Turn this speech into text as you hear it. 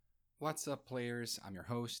What's up, players? I'm your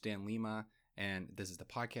host, Dan Lima, and this is the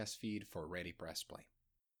podcast feed for Ready Press Play.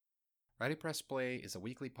 Ready Press Play is a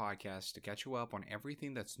weekly podcast to catch you up on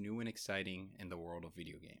everything that's new and exciting in the world of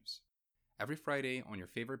video games. Every Friday on your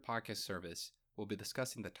favorite podcast service, we'll be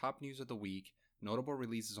discussing the top news of the week, notable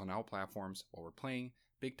releases on our platforms while we're playing,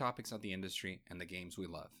 big topics of the industry, and the games we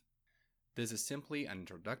love. This is simply an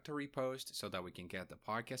introductory post so that we can get the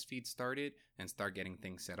podcast feed started and start getting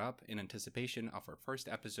things set up in anticipation of our first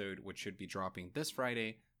episode, which should be dropping this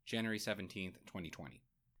Friday, January 17th, 2020.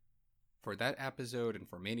 For that episode and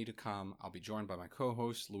for many to come, I'll be joined by my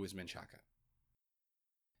co-host, Luis Menchaca.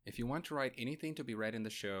 If you want to write anything to be read in the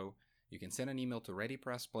show, you can send an email to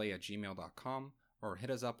readypressplay@gmail.com or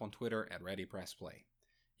hit us up on Twitter at readypressplay.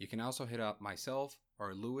 You can also hit up myself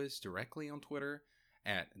or Luis directly on Twitter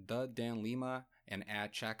at @DanLima and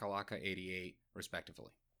at Chakalaka88,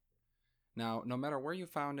 respectively. Now, no matter where you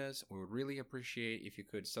found us, we would really appreciate if you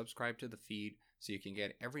could subscribe to the feed so you can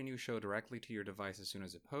get every new show directly to your device as soon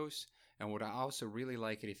as it posts, and would also really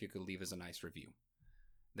like it if you could leave us a nice review.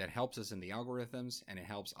 That helps us in the algorithms, and it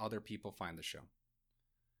helps other people find the show.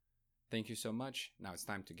 Thank you so much. Now it's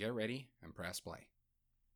time to get ready and press play.